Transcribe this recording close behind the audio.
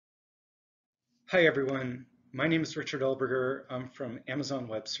Hi everyone, my name is Richard Elberger. I'm from Amazon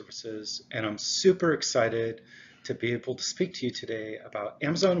Web Services, and I'm super excited to be able to speak to you today about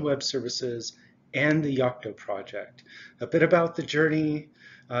Amazon Web Services and the Yocto Project. A bit about the journey,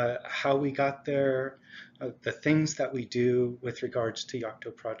 how we got there, the things that we do with regards to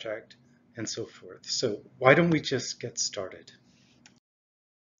Yocto Project, and so forth. So why don't we just get started?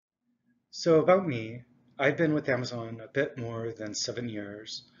 So about me, I've been with Amazon a bit more than 7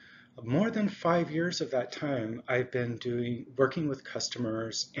 years. More than 5 years of that time, I've been working with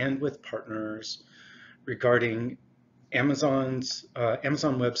customers and with partners regarding Amazon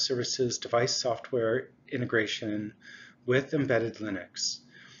Web Services device software integration with embedded Linux.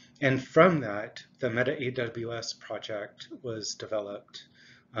 And from that, the Meta AWS project was developed.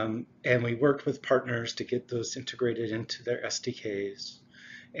 And we worked with partners to get those integrated into their SDKs.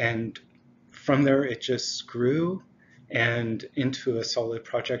 And from there, it just grew and into a solid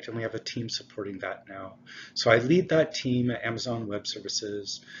project, and we have a team supporting that now. So I lead that team at Amazon Web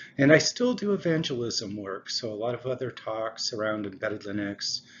Services, and I still do evangelism work. So a lot of other talks around embedded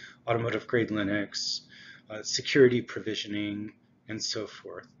Linux, automotive grade Linux, security provisioning, and so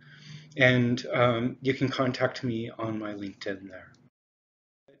forth. And you can contact me on my LinkedIn there.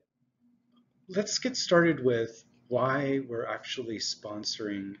 Let's get started with why we're actually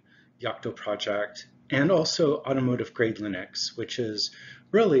sponsoring Yocto Project and also automotive grade Linux, which is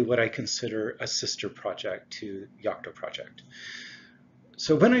really what I consider a sister project to Yocto Project.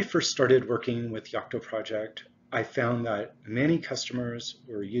 So when I first started working with Yocto Project, I found that many customers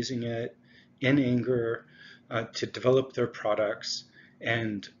were using it in anger to develop their products,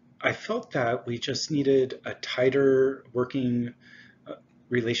 and I felt that we just needed a tighter working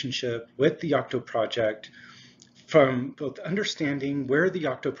relationship with the Yocto Project from both understanding where the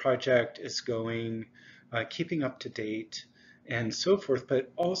Yocto Project is going, keeping up to date, and so forth, but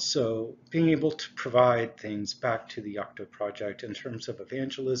also being able to provide things back to the Yocto Project in terms of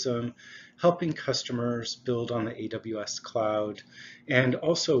evangelism, helping customers build on the AWS cloud, and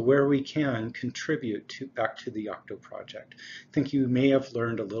also where we can contribute back to the Yocto Project. I think you may have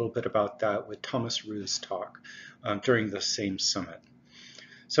learned a little bit about that with Thomas Rue's talk during the same summit.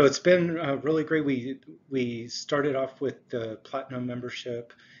 So it's been really great. We started off with the Platinum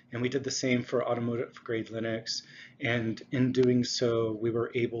membership, and we did the same for automotive grade Linux. And in doing so, we were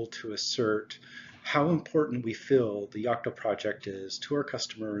able to assert how important we feel the Yocto project is to our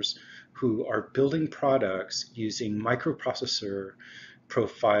customers who are building products using microprocessor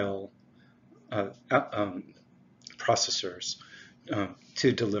profile processors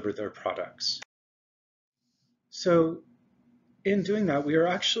to deliver their products. So in doing that, we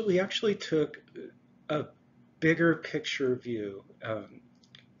actually took a bigger picture view.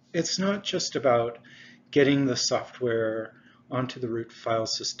 It's not just about getting the software onto the root file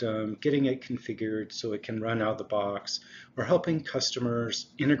system, getting it configured so it can run out of the box, or helping customers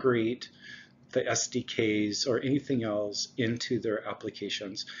integrate the SDKs or anything else into their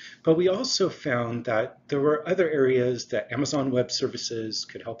applications. But we also found that there were other areas that Amazon Web Services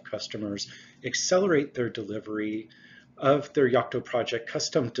could help customers accelerate their delivery of their Yocto project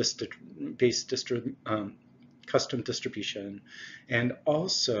custom distribution, and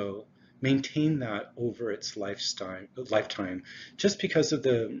also maintain that over its lifetime, just because of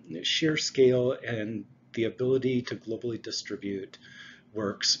the sheer scale and the ability to globally distribute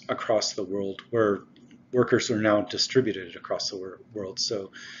works across the world, where workers are now distributed across the world,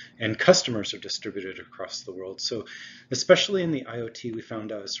 and customers are distributed across the world. So especially in the IoT, we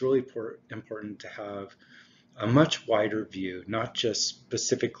found out it's really important to have a much wider view, not just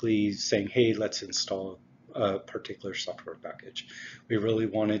specifically saying, hey, let's install a particular software package. We really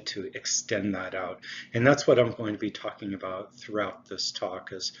wanted to extend that out. And that's what I'm going to be talking about throughout this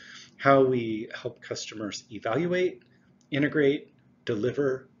talk, is how we help customers evaluate, integrate,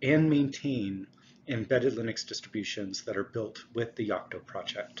 deliver, and maintain embedded Linux distributions that are built with the Yocto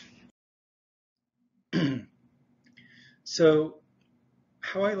project. So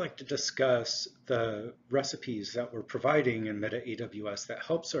how I like to discuss the recipes that we're providing in Meta AWS that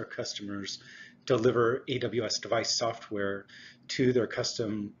helps our customers deliver AWS device software to their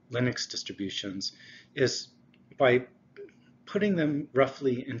custom Linux distributions is by putting them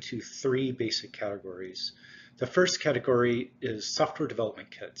roughly into three basic categories. The first category is software development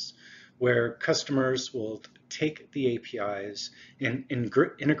kits, where customers will take the APIs and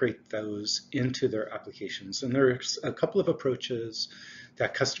integrate those into their applications. And there's a couple of approaches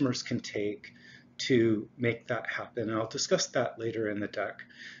that customers can take to make that happen. And I'll discuss that later in the deck.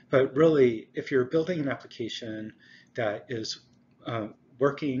 But really, if you're building an application that is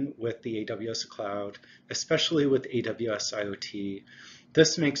working with the AWS cloud, especially with AWS IoT,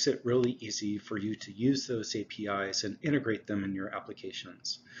 This makes it really easy for you to use those APIs and integrate them in your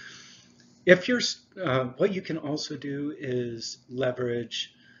applications. If you're, what you can also do is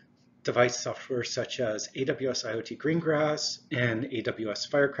leverage device software such as AWS IoT Greengrass and AWS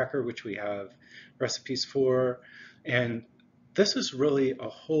Firecracker, which we have recipes for. And this is really a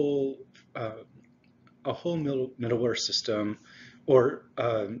whole middleware system or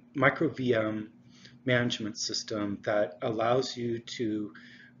micro VM management system that allows you to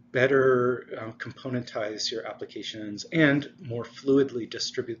better componentize your applications and more fluidly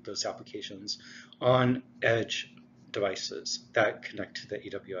distribute those applications on edge devices that connect to the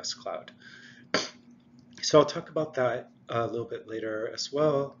AWS cloud. So I'll talk about that a little bit later as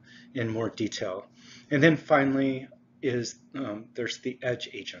well in more detail. And then finally is there's the edge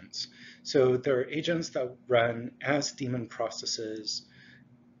agents. So there are agents that run as daemon processes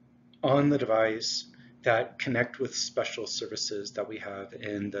on the device that connect with special services that we have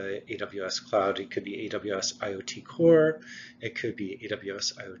in the AWS cloud. It could be AWS IoT Core, it could be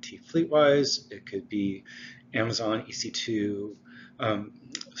AWS IoT FleetWise, it could be Amazon EC2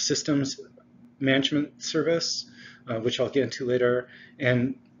 systems management service, which I'll get into later.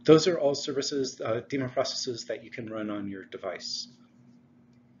 And those are all services, daemon processes that you can run on your device.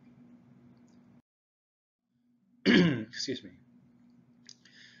 Excuse me.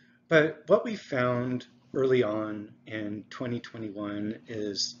 But what we found early on in 2021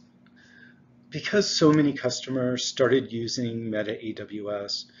 is because so many customers started using Meta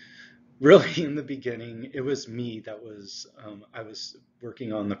AWS, really in the beginning, it was me that was, I was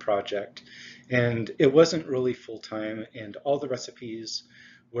working on the project, and it wasn't really full-time, and all the recipes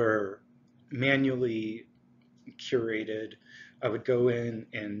were manually curated. I would go in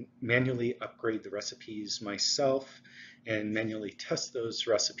and manually upgrade the recipes myself and manually test those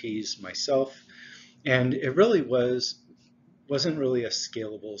recipes myself. And it really wasn't really a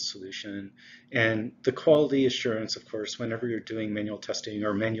scalable solution. And the quality assurance, of course, whenever you're doing manual testing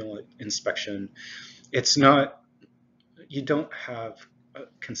or manual inspection, it's not, you don't have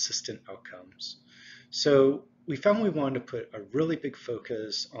consistent outcomes. So we found we wanted to put a really big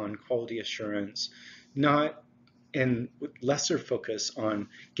focus on quality assurance, not and with lesser focus on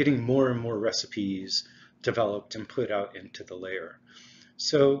getting more and more recipes developed and put out into the layer.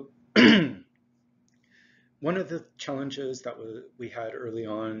 So one of the challenges that we had early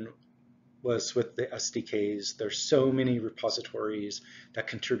on was with the SDKs. There's so many repositories that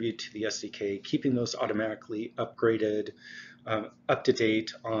contribute to the SDK, keeping those automatically upgraded, up to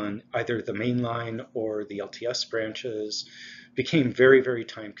date on either the mainline or the LTS branches became very, very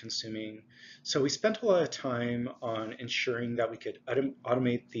time consuming. So we spent a lot of time on ensuring that we could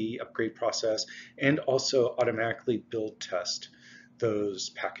automate the upgrade process and also automatically build test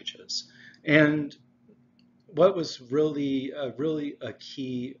those packages. And what was really a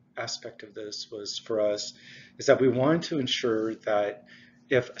key aspect of this was for us is that we wanted to ensure that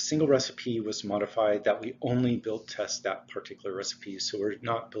if a single recipe was modified, that we only build test that particular recipe, so we're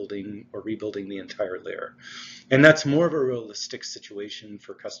not building or rebuilding the entire layer. And that's more of a realistic situation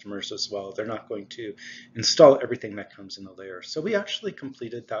for customers as well. They're not going to install everything that comes in the layer. So we actually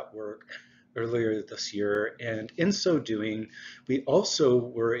completed that work earlier this year, and in so doing, we also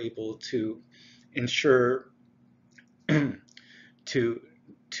were able to ensure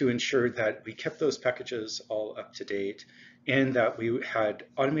to ensure that we kept those packages all up to date and that we had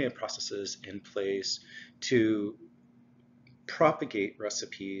automated processes in place to propagate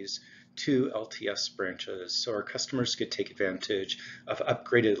recipes to LTS branches so our customers could take advantage of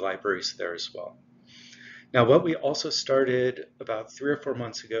upgraded libraries there as well. Now, what we also started about 3 or 4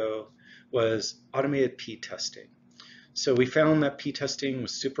 months ago was automated p-testing. So we found that p-testing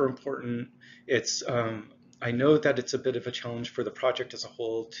was super important. It's I know that it's a bit of a challenge for the project as a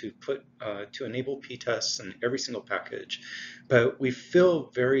whole to enable p-tests in every single package, but we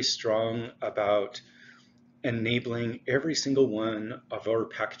feel very strong about enabling every single one of our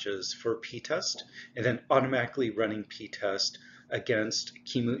packages for p-test and then automatically running p-test against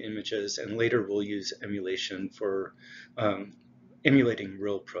QEMU images, and later we'll use emulation for emulating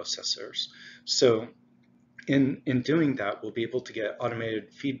real processors. So in doing that, we'll be able to get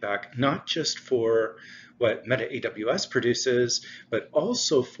automated feedback, not just for what Meta AWS produces, but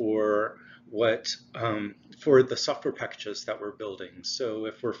also for what for the software packages that we're building. So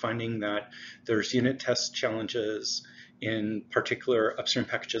if we're finding that there's unit test challenges in particular upstream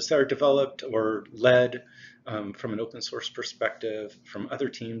packages that are developed or led from an open source perspective from other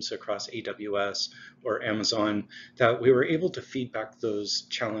teams across AWS or Amazon, that we were able to feedback those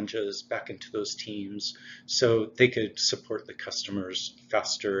challenges back into those teams so they could support the customers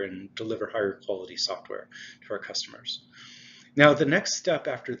faster and deliver higher quality software to our customers. Now, the next step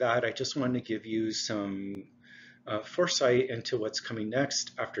after that, I just wanted to give you some foresight into what's coming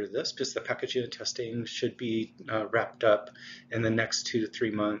next after this, because the package unit testing should be wrapped up in the next 2 to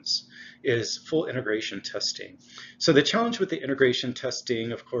 3 months, is full integration testing. So the challenge with the integration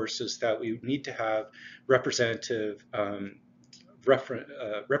testing, of course, is that we need to have representative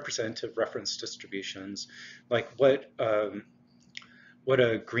representative reference distributions, like what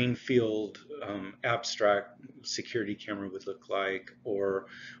a greenfield abstract security camera would look like, or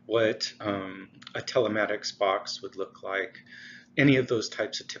what a telematics box would look like, any of those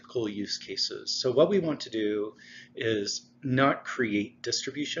types of typical use cases. So what we want to do is not create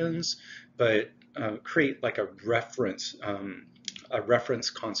distributions, but create like a reference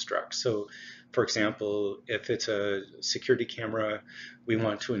construct. So for example, if it's a security camera, we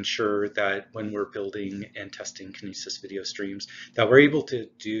want to ensure that when we're building and testing Kinesis video streams, that we're able to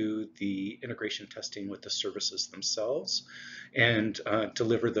do the integration testing with the services themselves and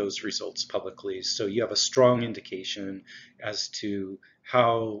deliver those results publicly. So you have a strong indication as to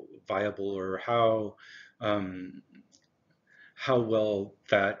how viable or how well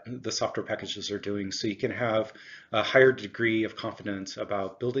that the software packages are doing, so you can have a higher degree of confidence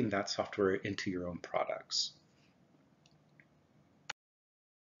about building that software into your own products.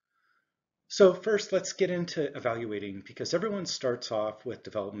 So first, let's get into evaluating, because everyone starts off with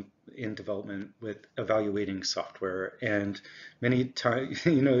development with evaluating software, and many times,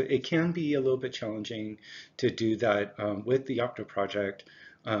 it can be a little bit challenging to do that with the Yocto project.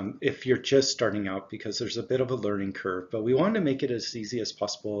 If you're just starting out, because there's a bit of a learning curve, but we want to make it as easy as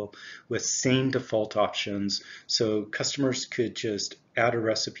possible with same default options, so customers could just add a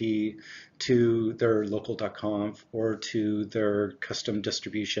recipe to their local.conf or to their custom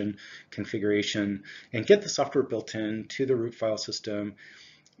distribution configuration and get the software built in to the root file system,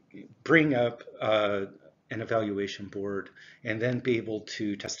 bring up an evaluation board, and then be able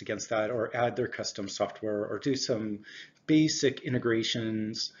to test against that or add their custom software or do some basic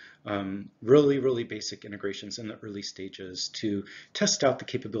integrations, really basic integrations in the early stages to test out the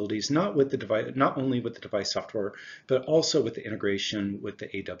capabilities, not only with the device software, but also with the integration with the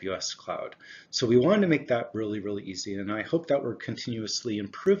AWS cloud. So we wanted to make that really easy, and I hope that we're continuously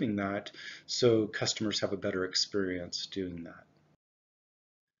improving that so customers have a better experience doing that.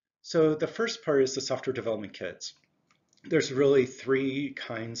 So the first part is the software development kits. There's really three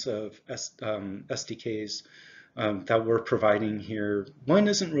kinds of SDKs that we're providing here. One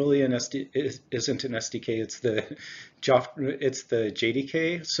isn't really an isn't an SDK. It's the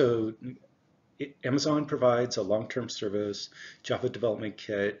JDK. So Amazon provides a long-term service Java development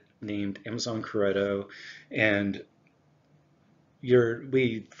kit named Amazon Corretto, and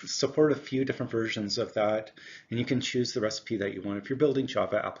we support a few different versions of that, and you can choose the recipe that you want if you're building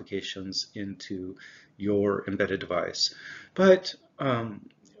Java applications into your embedded device. But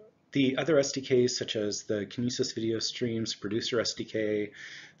the other SDKs, such as the Kinesis Video Streams Producer SDK,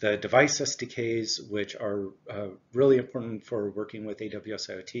 the Device SDKs, which are really important for working with AWS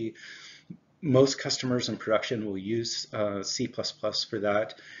IoT. Most customers in production will use C++ for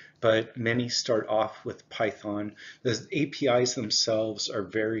that, but many start off with Python. The APIs themselves are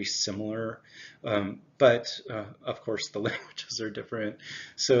very similar, but of course the languages are different.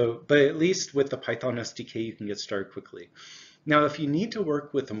 So, but at least with the Python SDK, you can get started quickly. Now, if you need to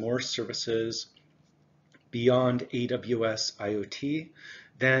work with more services beyond AWS IoT,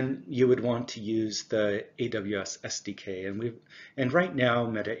 then you would want to use the AWS SDK. And right now,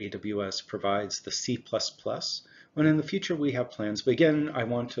 Meta AWS provides the C++. When in the future we have plans, but again, I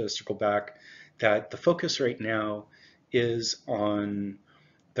want to circle back that the focus right now is on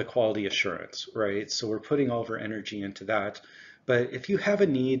the quality assurance, right? So we're putting all of our energy into that. But if you have a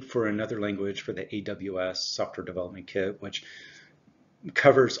need for another language for the AWS software development kit, which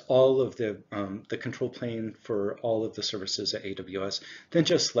covers all of the control plane for all of the services at AWS, then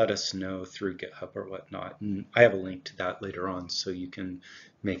just let us know through GitHub or whatnot. And I have a link to that later on, so you can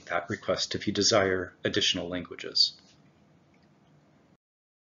make that request if you desire additional languages.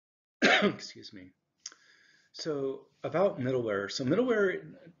 Excuse me. So about middleware. So middleware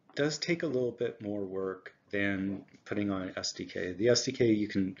does take a little bit more work than putting on an SDK. The SDK, you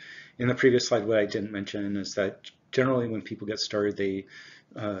can, in the previous slide, what I didn't mention is that generally when people get started, they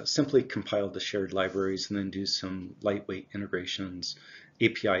simply compile the shared libraries and then do some lightweight integrations,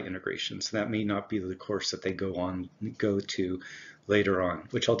 API integrations. That may not be the course that they go to later on,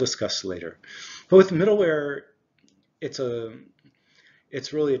 which I'll discuss later. But with middleware,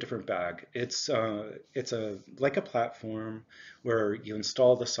 it's really a different bag. It's a like a platform where you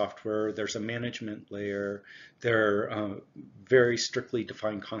install the software. There's a management layer. There are very strictly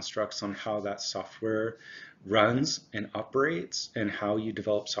defined constructs on how that software runs and operates and how you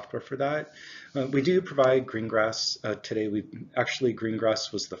develop software for that. We do provide Greengrass today.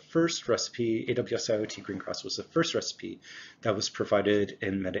 Greengrass was the first recipe. AWS IoT Greengrass was the first recipe that was provided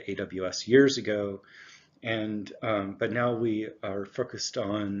in Meta AWS years ago. And but now we are focused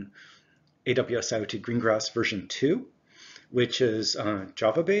on AWS IoT Greengrass version 2, which is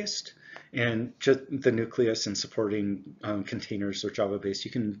Java-based, and just the nucleus and supporting containers are Java-based.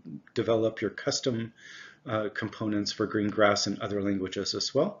 You can develop your custom components for Greengrass and other languages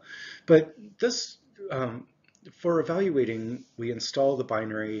as well. But this, for evaluating, we install the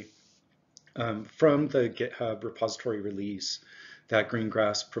binary from the GitHub repository release that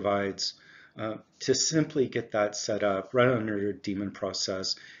Greengrass provides to simply get that set up, run under your daemon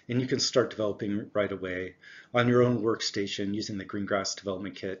process, and you can start developing right away on your own workstation using the Greengrass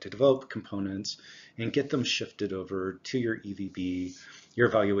development kit to develop components and get them shifted over to your EVB, your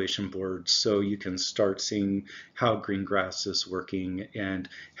evaluation board, so you can start seeing how Greengrass is working and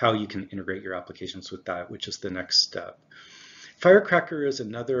how you can integrate your applications with that, which is the next step. Firecracker is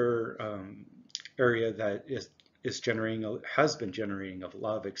another area that has been generating a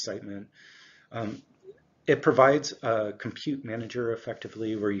lot of excitement. It provides a compute manager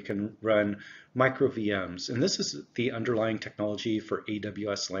effectively where you can run micro VMs. And this is the underlying technology for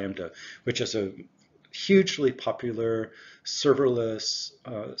AWS Lambda, which is a hugely popular serverless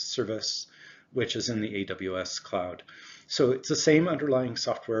service, which is in the AWS cloud. So it's the same underlying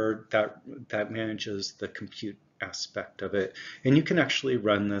software that manages the compute aspect of it. And you can actually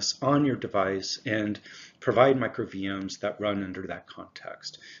run this on your device and provide micro VMs that run under that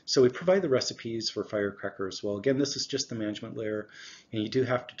context. So we provide the recipes for Firecracker as well. Again, this is just the management layer, and you do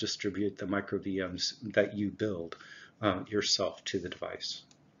have to distribute the micro VMs that you build yourself to the device.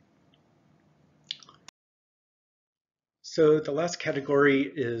 So the last category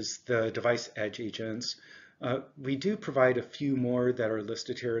is the device edge agents. We do provide a few more that are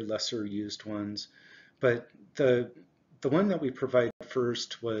listed here, lesser used ones. But the one that we provide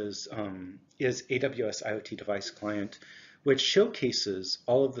first is AWS IoT Device Client, which showcases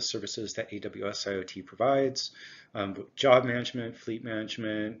all of the services that AWS IoT provides, job management, fleet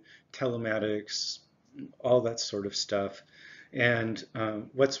management, telematics, all that sort of stuff. And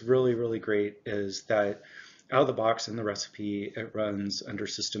what's really, really great is that out of the box in the recipe, it runs under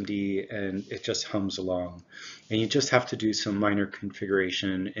systemd and it just hums along. And you just have to do some minor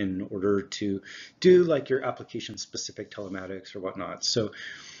configuration in order to do like your application specific telematics or whatnot. So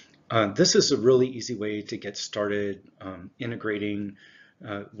this is a really easy way to get started integrating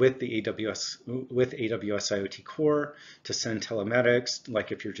with AWS IoT Core to send telematics,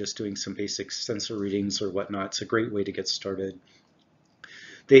 like if you're just doing some basic sensor readings or whatnot. It's a great way to get started.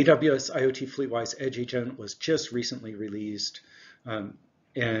 The AWS IoT FleetWise Edge Agent was just recently released,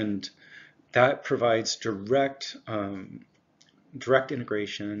 and that provides direct integration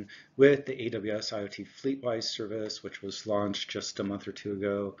with the AWS IoT FleetWise service, which was launched just a month or two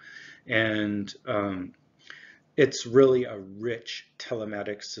ago. And it's really a rich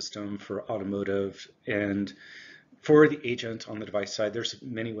telematics system for automotive. And for the agent on the device side, there's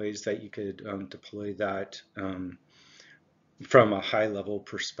many ways that you could deploy that from a high-level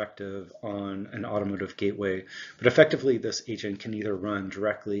perspective on an automotive gateway. But effectively, this agent can either run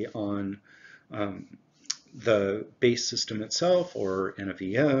directly on the base system itself, or in a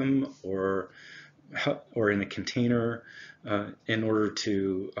VM, or in a container, in order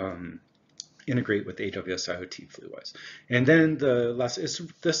to integrate with AWS IoT FleetWise. And then the last is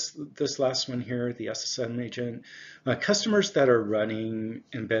this last one here, the SSM agent. Customers that are running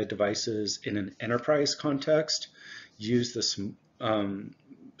embedded devices in an enterprise context use this,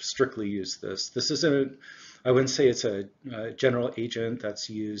 strictly use this. This isn't, I wouldn't say it's a general agent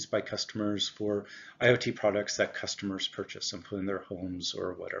that's used by customers for IoT products that customers purchase and put in their homes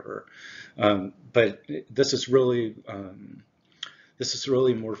or whatever. But this is really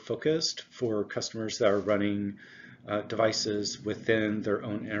more focused for customers that are running devices within their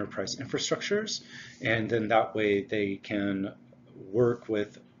own enterprise infrastructures, and then that way they can work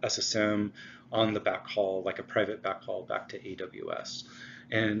with SSM on the backhaul, like a private backhaul back to AWS.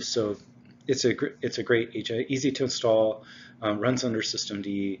 And so it's a great agent, easy to install, runs under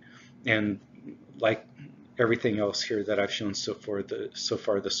systemd, and like everything else here that I've shown so far, the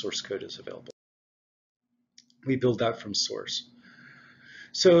source code is available. We build that from source.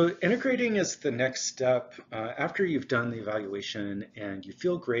 So integrating is the next step after you've done the evaluation and you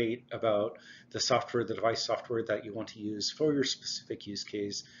feel great about the software, the device software that you want to use for your specific use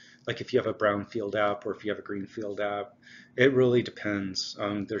case. Like if you have a brownfield app or if you have a greenfield app, it really depends.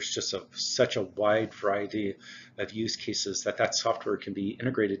 There's just such a wide variety of use cases that software can be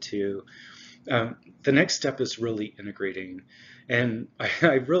integrated to. The next step is really integrating. And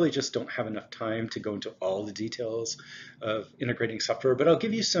I really just don't have enough time to go into all the details of integrating software, but I'll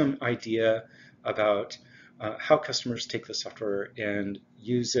give you some idea about how customers take the software and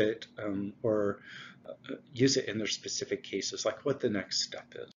use it or use it in their specific cases, like what the next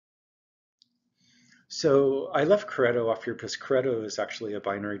step is. So I left Corretto off here because Corretto is actually a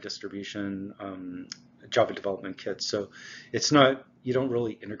binary distribution Java development kit. So it's not, you don't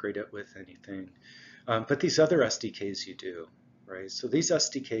really integrate it with anything. But these other SDKs you do, right? So these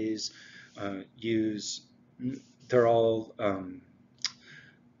SDKs use, they're all,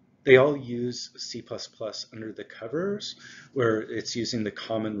 they all use C++ under the covers where it's using the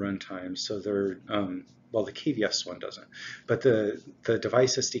common runtime. So they're, well, the KVS one doesn't, but the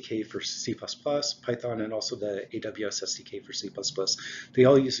device SDK for C++, Python, and also the AWS SDK for C++, they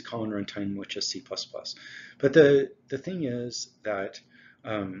all use a common runtime, which is C++. But the thing is that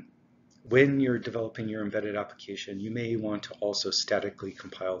when you're developing your embedded application, you may want to also statically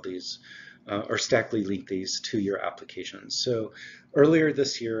compile these or statically link these to your applications. So earlier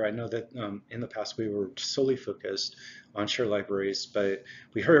this year, I know that in the past we were solely focused on share libraries, but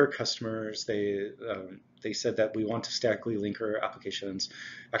we heard our customers, they said that we want to statically link our applications.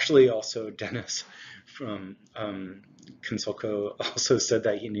 Actually, also Dennis from Consulco also said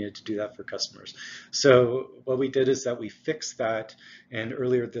that he needed to do that for customers. So what we did is that we fixed that, and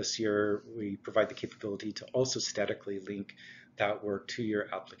earlier this year, we provide the capability to also statically link that work to your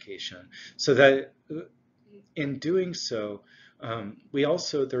application. So that in doing so, we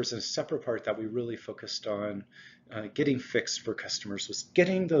also, there's a separate part that we really focused on getting fixed for customers, was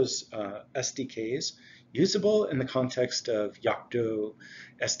getting those SDKs usable in the context of Yocto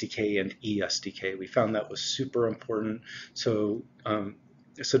SDK and eSDK. We found that was super important. So,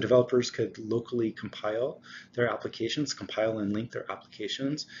 so developers could locally compile their applications, compile and link their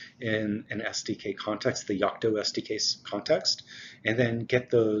applications in an SDK context, the Yocto SDK context, and then get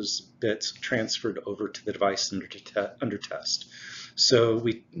those bits transferred over to the device under test. So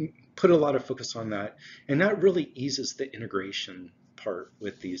we put a lot of focus on that, and that really eases the integration part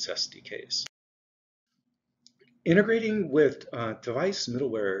with these SDKs. Integrating with device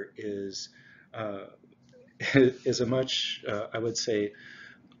middleware is a much, I would say,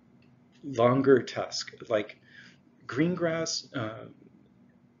 longer task. Like Greengrass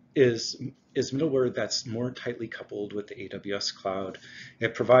is middleware that's more tightly coupled with the AWS cloud.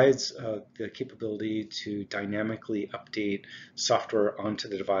 It provides the capability to dynamically update software onto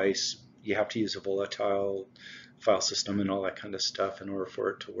the device. You have to use a volatile file system and all that kind of stuff in order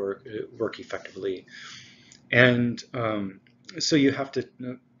for it to work effectively. And so you have to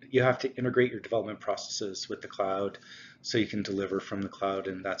integrate your development processes with the cloud so you can deliver from the cloud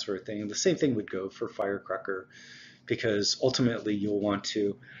and that sort of thing. And the same thing would go for Firecracker, because ultimately you'll want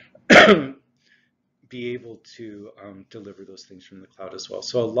to be able to deliver those things from the cloud as well.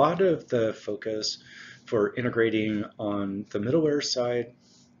 So a lot of the focus for integrating on the middleware side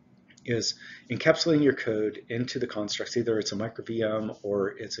is encapsulating your code into the constructs, either it's a micro VM or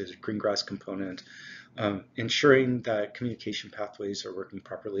it's a Greengrass component, ensuring that communication pathways are working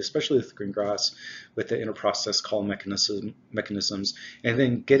properly, especially with Greengrass, with the inter-process call mechanisms, and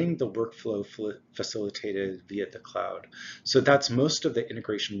then getting the workflow facilitated via the cloud. So that's most of the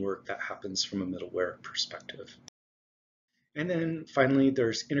integration work that happens from a middleware perspective. And then finally,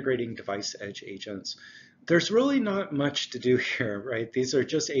 there's integrating device edge agents. There's really not much to do here, right? These are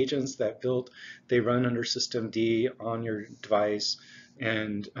just agents that they run under systemd on your device,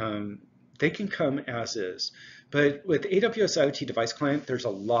 and they can come as is. But with AWS IoT Device Client, there's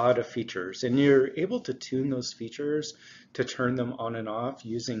a lot of features, and you're able to tune those features to turn them on and off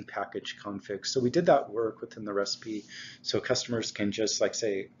using package config. So we did that work within the recipe, so customers can just like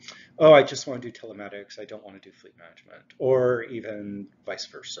say, oh, I just want to do telematics, I don't want to do fleet management, or even vice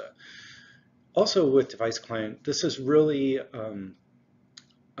versa. Also with Device Client, this is really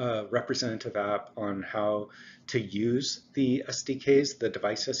a representative app on how to use the SDKs, the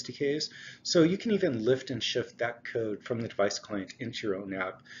device SDKs. So you can even lift and shift that code from the Device Client into your own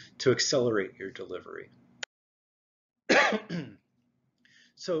app to accelerate your delivery.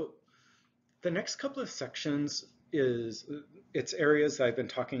 So the next couple of sections is it's areas that I've been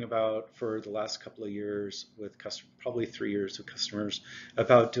talking about for the last couple of years with probably 3 years with customers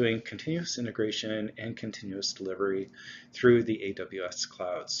about doing continuous integration and continuous delivery through the AWS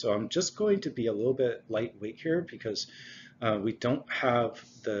cloud. So I'm just going to be a little bit lightweight here because we don't have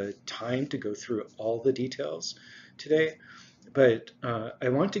the time to go through all the details today. But I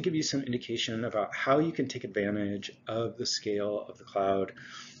want to give you some indication about how you can take advantage of the scale of the cloud,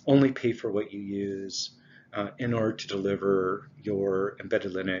 only pay for what you use in order to deliver your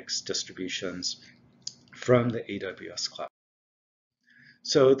embedded Linux distributions from the AWS cloud.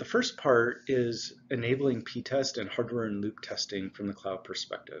 So the first part is enabling p-test and hardware and loop testing from the cloud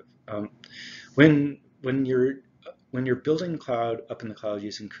perspective. When you're building cloud up in the cloud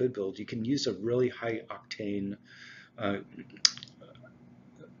using code build, you can use a really high octane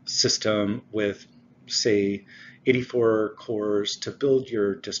system with, say, 84 cores to build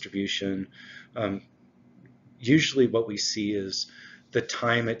your distribution. Usually what we see is the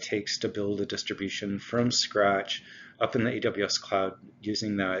time it takes to build a distribution from scratch up in the AWS cloud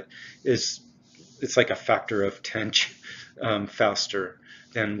using that it's like a factor of 10 faster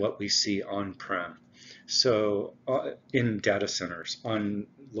than what we see on-prem. So in data centers, on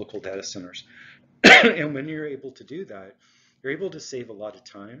local data centers. And when you're able to do that, you're able to save a lot of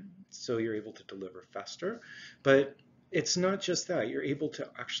time, so you're able to deliver faster. But it's not just that, you're able to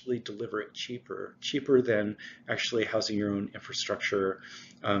actually deliver it cheaper than actually housing your own infrastructure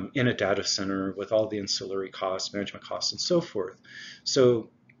in a data center with all the ancillary costs, management costs, and so forth. So,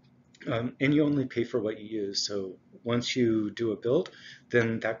 and you only pay for what you use. So once you do a build,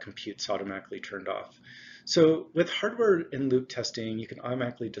 then that compute's automatically turned off. So with hardware and loop testing, you can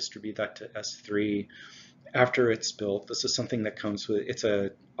automatically distribute that to S3 after it's built. This is something that comes with, it's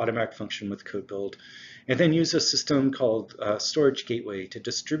an automatic function with code build. And then use a system called storage gateway to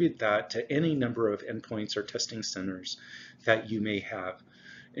distribute that to any number of endpoints or testing centers that you may have.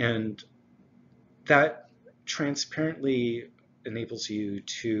 And that transparently enables you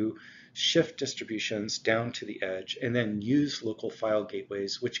to shift distributions down to the edge and then use local file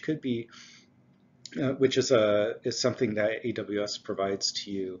gateways, which could be, which is something that AWS provides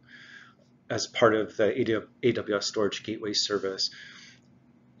to you as part of the AWS Storage Gateway service.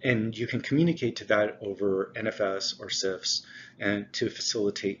 And you can communicate to that over NFS or CIFS and to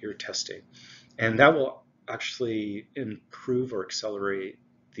facilitate your testing. And that will actually improve or accelerate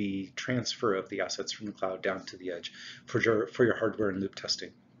the transfer of the assets from the cloud down to the edge for your hardware and loop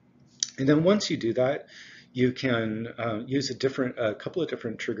testing. And then once you do that, you can use a couple of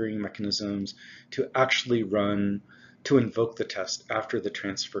different triggering mechanisms to actually invoke the test after the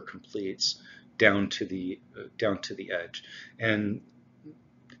transfer completes down to the edge, and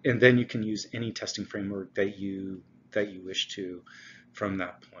then you can use any testing framework that you wish to from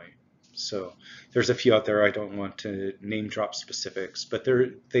that point. So there's a few out there. I don't want to name drop specifics, but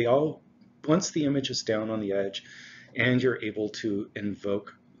they all, once the image is down on the edge and you're able to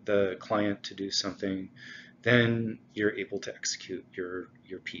invoke the client to do something, then you're able to execute your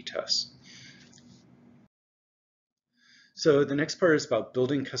p-test. So the next part is about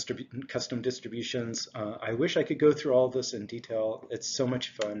building custom distributions. I wish I could go through all this in detail. It's so much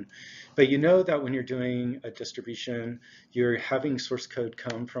fun. But you know that when you're doing a distribution, you're having source code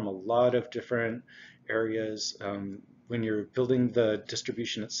come from a lot of different areas. When you're building the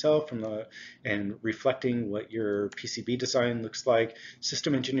distribution itself and reflecting what your PCB design looks like,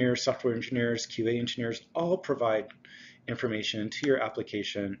 system engineers, software engineers, QA engineers all provide information to your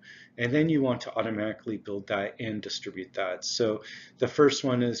application, and then you want to automatically build that and distribute that. So the first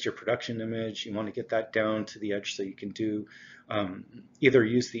one is your production image. You want to get that down to the edge so you can do either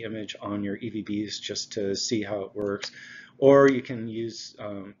use the image on your EVBs just to see how it works, or you can use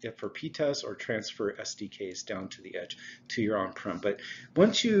it for p-tests or transfer SDKs down to the edge to your on-prem. But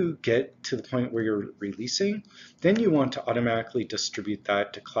once you get to the point where you're releasing, then you want to automatically distribute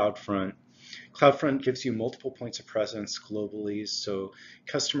that to CloudFront. CloudFront gives you multiple points of presence globally, so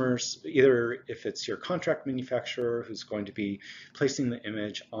customers, either if it's your contract manufacturer who's going to be placing the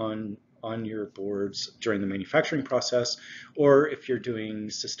image on your boards during the manufacturing process, or if you're doing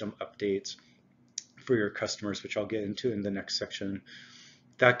system updates for your customers, which I'll get into in the next section,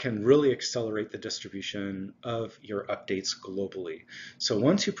 that can really accelerate the distribution of your updates globally. So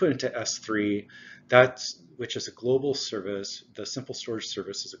once you put into S3, which is a global service, the Simple Storage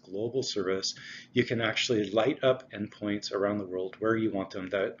service is a global service, you can actually light up endpoints around the world where you want them,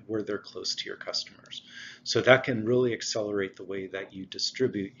 where they're close to your customers. So that can really accelerate the way that you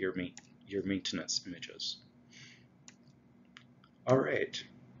distribute your maintenance images. All right.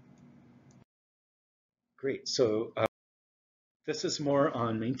 Great. So This is more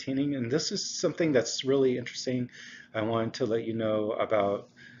on maintaining, and this is something that's really interesting. I wanted to let you know about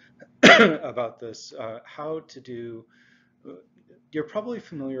about this, how to do. You're probably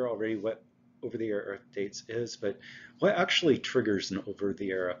familiar already what over-the-air updates is, but what actually triggers an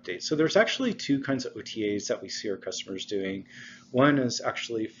over-the-air update? So there's actually two kinds of OTAs that we see our customers doing. One is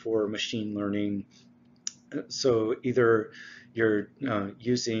actually for machine learning. So either you're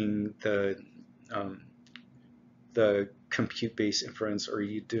using um, the compute-based inference, or are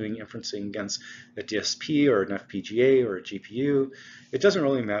you doing inferencing against a DSP or an FPGA or a GPU? It doesn't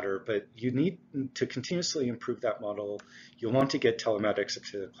really matter, but you need to continuously improve that model. You'll want to get telematics up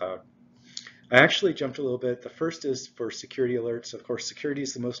to the cloud. I actually jumped a little bit. The first is for security alerts. Of course, security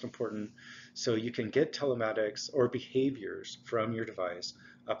is the most important. So you can get telematics or behaviors from your device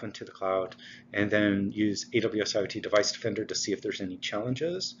up into the cloud, and then use AWS IoT Device Defender to see if there's any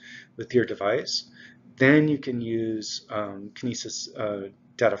challenges with your device. Then you can use Kinesis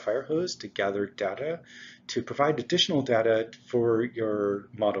Data Firehose to gather data to provide additional data for your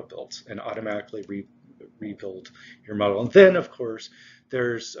model builds and automatically rebuild your model. And then, of course,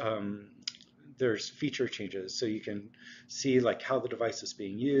 there's feature changes, so you can see like how the device is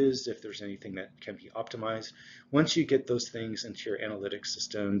being used, if there's anything that can be optimized. Once you get those things into your analytics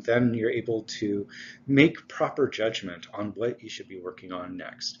system, then you're able to make proper judgment on what you should be working on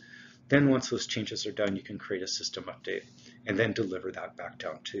next. Then once those changes are done, you can create a system update and then deliver that back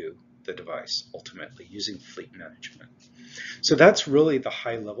down to the device, ultimately using fleet management. So that's really the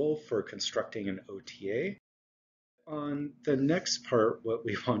high level for constructing an OTA. On the next part, what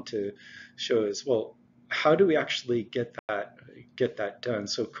we want to show is, well, how do we actually get that done?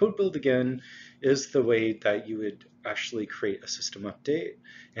 So code build again is the way that you would actually create a system update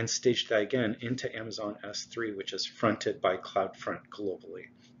and stage that again into Amazon S3, which is fronted by CloudFront globally.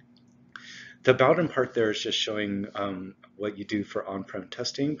 The bottom part there is just showing what you do for on-prem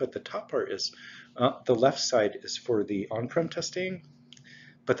testing, but the top part is, the left side is for the on-prem testing,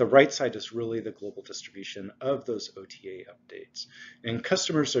 but the right side is really the global distribution of those OTA updates. And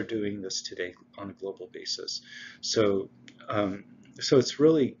customers are doing this today on a global basis. So, so it's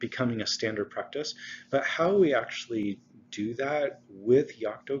really becoming a standard practice. But how we actually do that with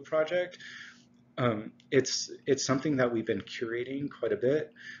Yocto Project, it's something that we've been curating quite a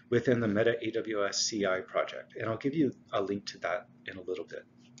bit within the Meta AWS CI project. And I'll give you a link to that in a little bit.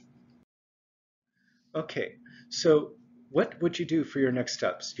 Okay, so what would you do for your next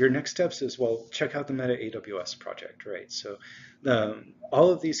steps? Your next steps is, well, check out the Meta AWS project, right? So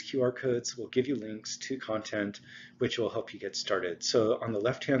all of these QR codes will give you links to content, which will help you get started. So on the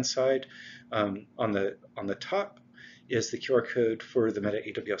left-hand side, on the top is the QR code for the Meta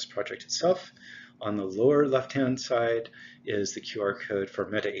AWS project itself. On the lower left-hand side is the QR code for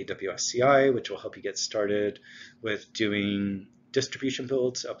Meta AWS CI, which will help you get started with doing distribution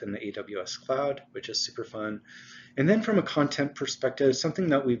builds up in the AWS cloud, which is super fun. And then from a content perspective, something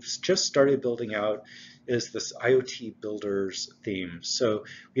that we've just started building out is this IoT Builders theme. So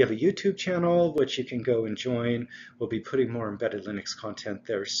we have a YouTube channel, which you can go and join. We'll be putting more embedded Linux content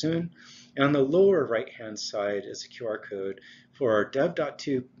there soon. And on the lower right-hand side is a QR code for our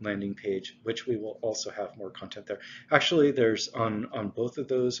dev.to landing page, which we will also have more content there. Actually, there's on both of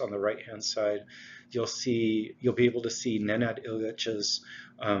those on the right-hand side, you'll be able to see Nenad Ilyich's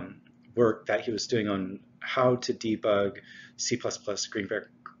work that he was doing on how to debug C++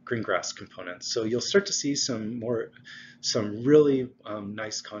 Greengrass components. So you'll start to see some really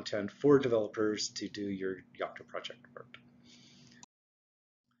nice content for developers to do your Yocto project work.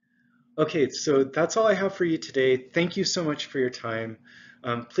 Okay, so that's all I have for you today. Thank you so much for your time.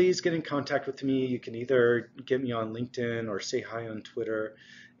 Please get in contact with me. You can either get me on LinkedIn or say hi on Twitter,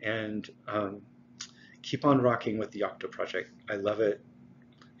 and keep on rocking with the Yocto project. I love it.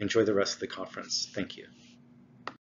 Enjoy the rest of the conference. Thank you.